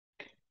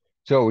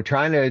So we're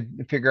trying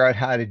to figure out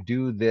how to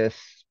do this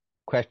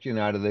question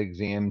out of the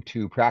exam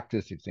to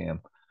practice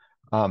exam.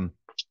 Um,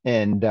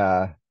 and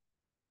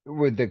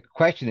What the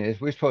question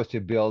is, we're supposed to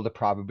build a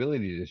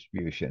probability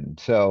distribution.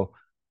 So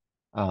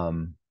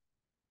um,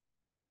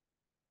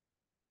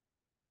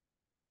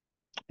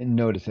 and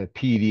notice a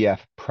PDF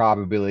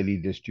probability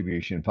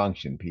distribution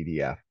function,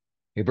 PDF,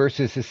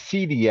 versus a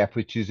CDF,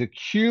 which is a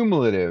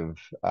cumulative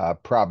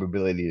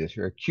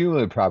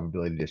cumulative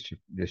probability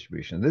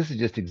distribution. This is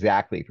just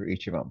exactly for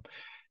each of them.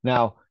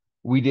 Now,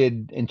 we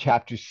did in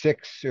chapter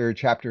 6 or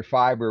chapter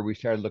 5, where we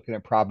started looking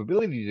at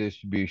probability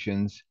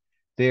distributions.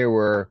 There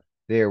were,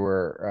 we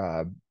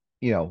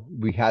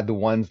had the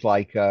ones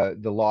like the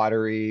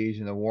lotteries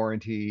and the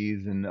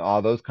warranties and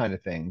all those kind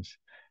of things.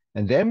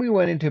 And then we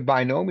went into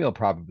binomial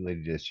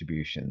probability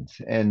distributions.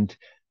 And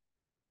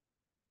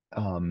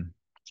um,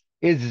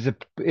 so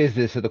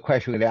the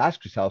question we would ask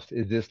ourselves,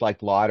 is this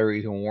like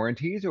lotteries and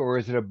warranties, or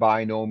is it a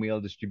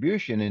binomial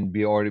distribution? And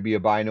be or to be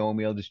a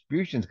binomial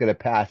distribution, it's going to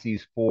pass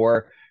these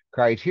four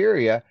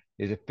criteria.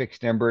 Is a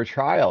fixed number of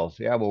trials.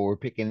 Yeah, well, we're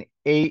picking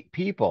 8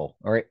 people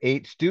or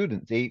 8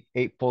 students,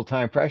 eight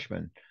full-time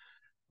freshmen.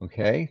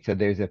 Okay, so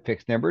there's a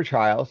fixed number of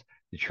trials.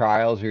 The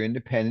trials are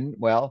independent.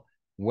 Well,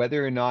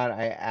 whether or not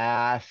I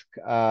ask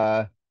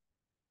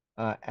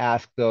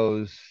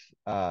those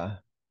uh,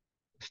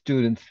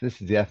 students.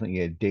 This is definitely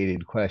a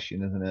dated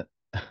question, isn't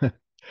it?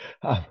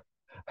 I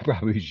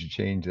probably should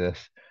change this.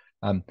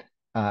 Um,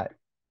 uh,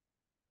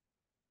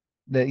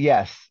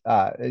 yes,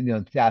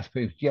 to ask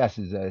yes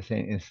is the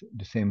same. Is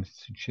the same.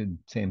 Should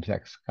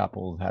same-sex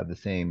couples have the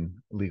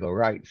same legal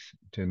rights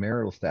to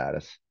marital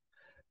status?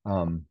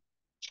 Um,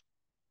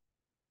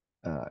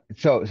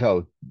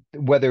 so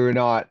whether or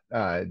not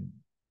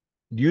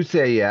you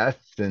say yes,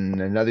 and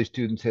another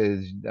student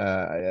says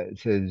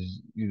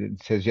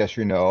yes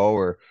or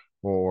no,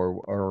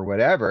 or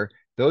whatever.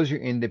 Those are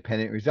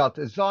independent results.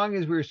 As long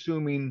as we're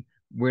assuming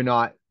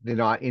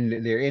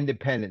they're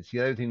independent. The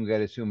other thing we got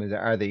to assume is,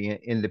 are they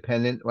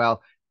independent?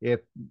 Well,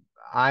 if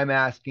I'm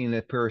asking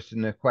a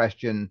person a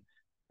question,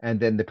 and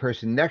then the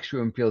person next to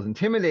him feels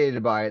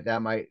intimidated by it,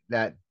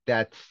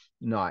 that's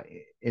not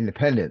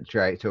independence,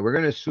 right? So we're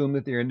going to assume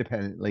that they're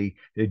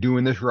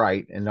doing this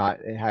right and not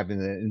having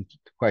the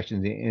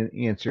questions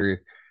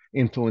answer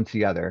influence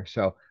the other.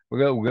 So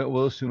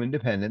we'll assume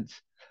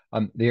independence.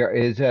 There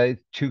is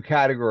two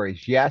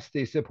categories. Yes,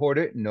 they support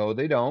it. No,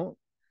 they don't.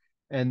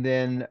 And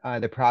then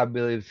the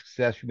probability of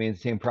success remains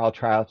the same for all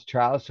trials.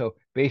 So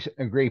based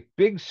on a great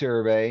big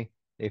survey,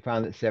 they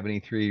found that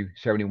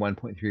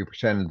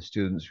 71.3% of the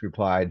students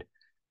replied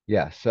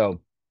yes.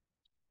 So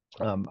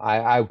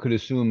I could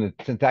assume that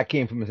since that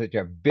came from such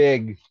a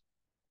big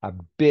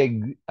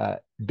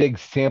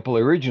sample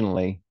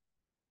originally,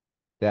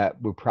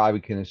 that we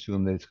probably can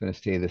assume that it's going to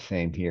stay the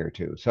same here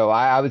too. So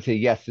I would say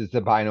yes, it's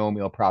a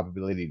binomial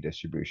probability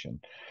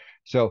distribution.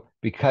 So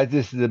because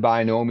this is a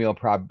binomial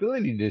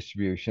probability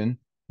distribution,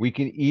 we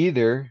can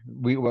either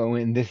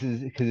when this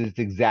is because it's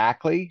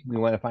exactly, we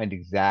want to find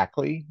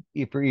exactly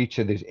for each.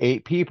 So there's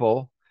 8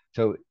 people.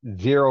 So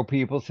 0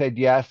 people said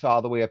yes,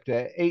 all the way up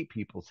to 8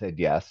 people said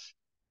yes.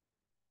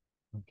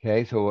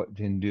 Okay, so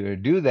to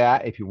do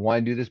that, if you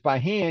want to do this by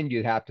hand,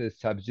 you'd have to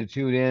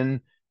substitute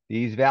in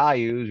these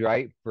values,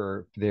 right?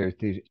 There's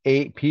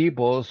 8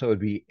 people, so it'd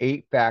be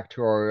 8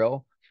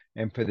 factorial.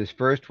 And for this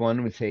first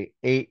one, we'd say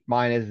 8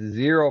 minus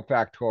 0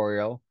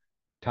 factorial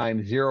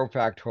times 0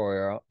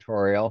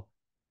 factorial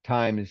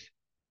times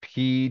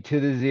p to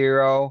the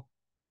 0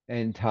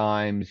 and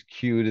times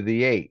q to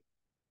the 8,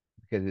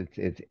 because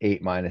it's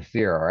 8 minus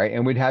 0, right?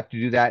 And we'd have to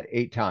do that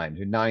 8 times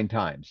or 9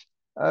 times.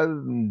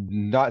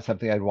 Not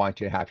something I'd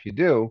want you to have you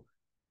do.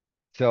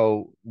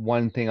 So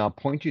one thing I'll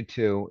point you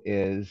to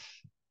is,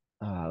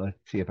 let's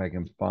see if I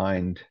can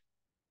find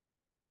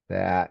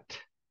that.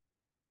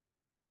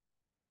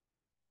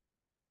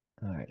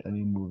 All right, let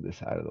me move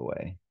this out of the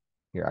way.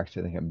 Here,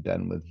 actually, I think I'm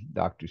done with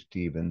Dr.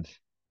 Stevens.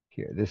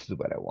 Here, this is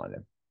what I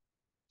wanted.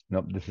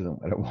 Nope, this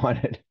isn't what I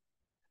wanted.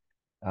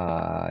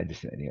 I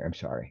just did it here. I'm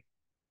sorry.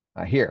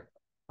 Here,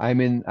 I'm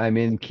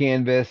in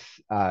Canvas.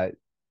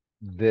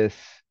 This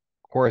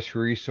course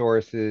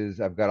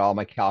resources. I've got all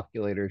my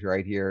calculators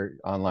right here,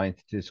 online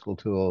statistical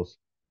tools.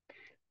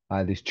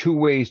 There's 2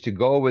 ways to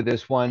go with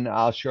this one.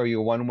 I'll show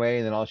you one way,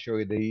 and then I'll show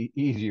you the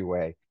easier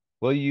way.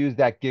 We'll use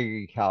that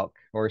GigaCalc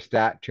or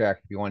StatTrack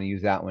if you want to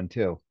use that one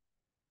too.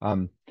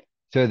 Um,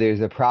 so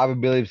there's a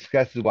probability of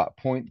success is what,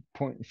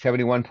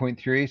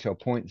 71.3, so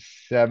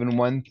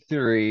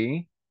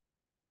 0.713,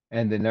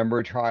 and the number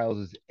of trials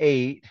is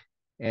 8.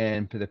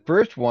 And for the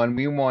first one,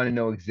 we want to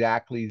know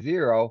exactly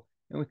 0,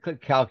 and we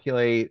click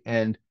calculate,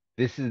 and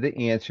this is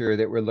the answer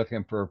that we're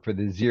looking for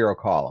the 0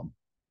 column,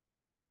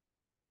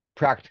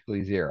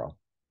 practically 0.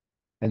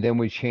 And then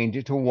we change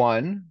it to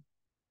 1,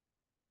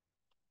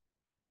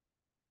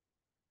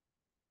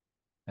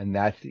 and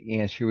that's the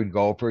answer would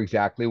go for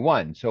exactly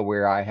 1. So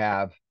where I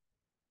have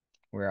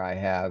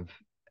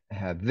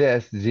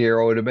this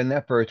 0 would have been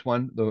that first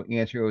one. The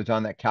answer was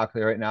on that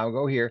calculator right now. I'll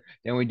go here.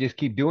 Then we just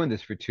keep doing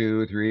this for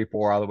 2, 3,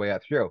 4, all the way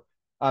up through.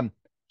 Um,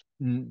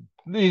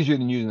 easier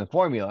than using the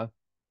formula.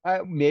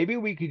 Maybe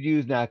we could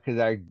use that because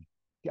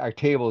our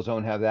tables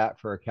don't have that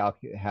for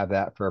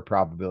a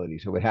probability,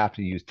 so we'd have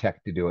to use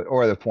tech to do it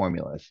or the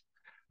formulas.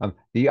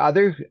 The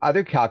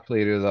other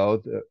calculator though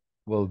that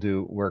will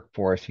do work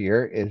for us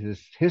here is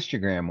this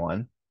histogram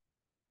one.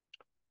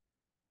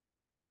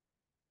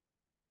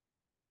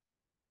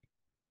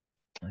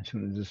 As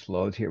soon as this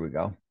loads, here we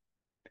go.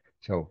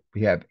 So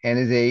we have n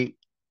is 8,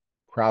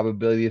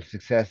 probability of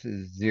success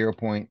is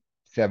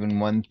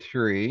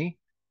 0.713,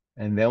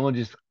 and then we'll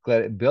just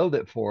let it build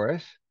it for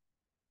us.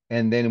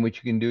 And then what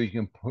you can do is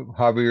you can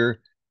hover.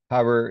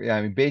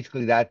 I mean,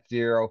 basically that's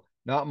zero,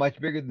 not much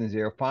bigger than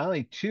zero.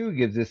 Finally, two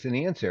gives us an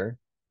answer,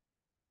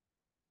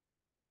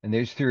 and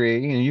there's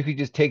three. And you could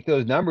just take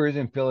those numbers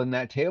and fill in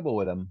that table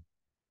with them,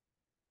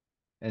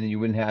 and then you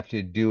wouldn't have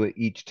to do it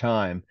each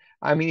time.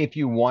 I mean, if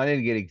you wanted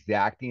to get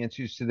exact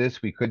answers to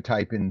this, we could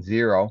type in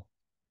zero.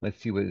 Let's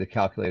see what the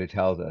calculator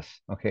tells us.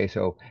 Okay,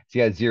 so see,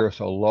 yeah, zero,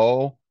 so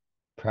low,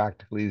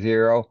 practically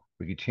zero.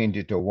 We could change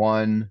it to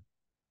one,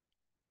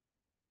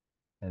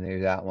 and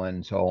there's that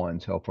one, so on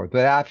and so forth.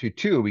 But after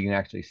two, we can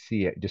actually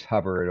see it, just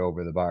hover it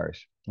over the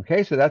bars.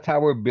 Okay, so that's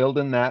how we're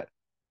building that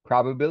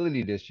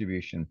probability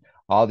distribution.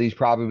 All these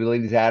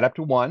probabilities add up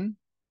to one.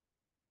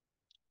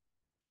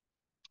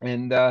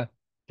 And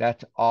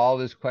that's all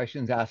this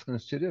question's asking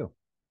us to do.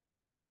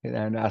 And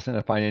I'm not asking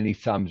to find any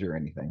sums or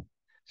anything.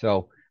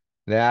 So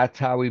that's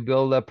how we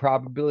build a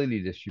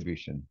probability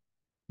distribution,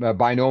 a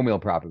binomial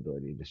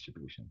probability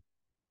distribution.